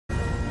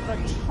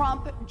a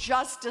Trump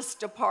Justice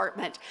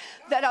Department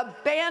that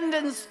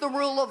abandons the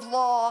rule of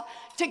law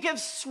to give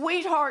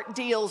sweetheart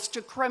deals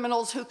to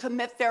criminals who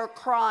commit their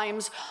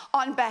crimes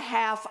on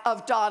behalf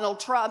of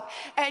Donald Trump.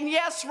 And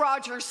yes,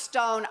 Roger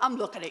Stone, I'm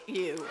looking at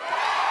you.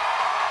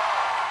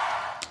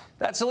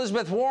 That's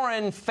Elizabeth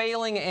Warren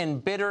failing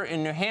and bitter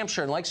in New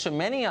Hampshire. And like so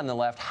many on the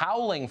left,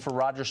 howling for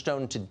Roger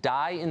Stone to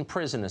die in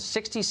prison, a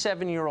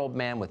 67-year-old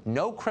man with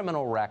no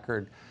criminal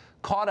record,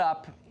 caught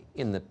up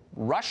in the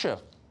Russia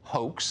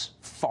hoax,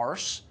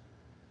 farce,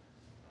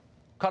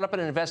 caught up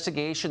in an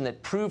investigation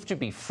that proved to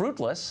be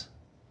fruitless.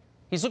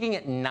 He's looking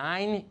at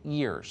 9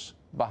 years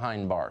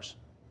behind bars.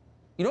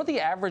 You know what the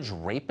average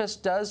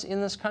rapist does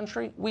in this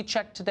country? We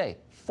checked today,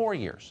 4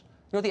 years.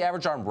 You know what the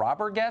average armed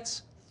robber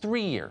gets?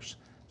 3 years.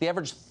 The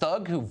average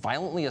thug who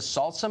violently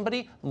assaults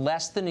somebody,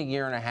 less than a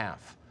year and a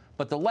half.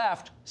 But the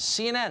left,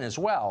 CNN as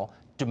well,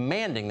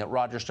 demanding that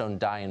Roger Stone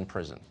die in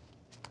prison.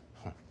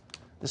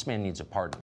 This man needs a pardon.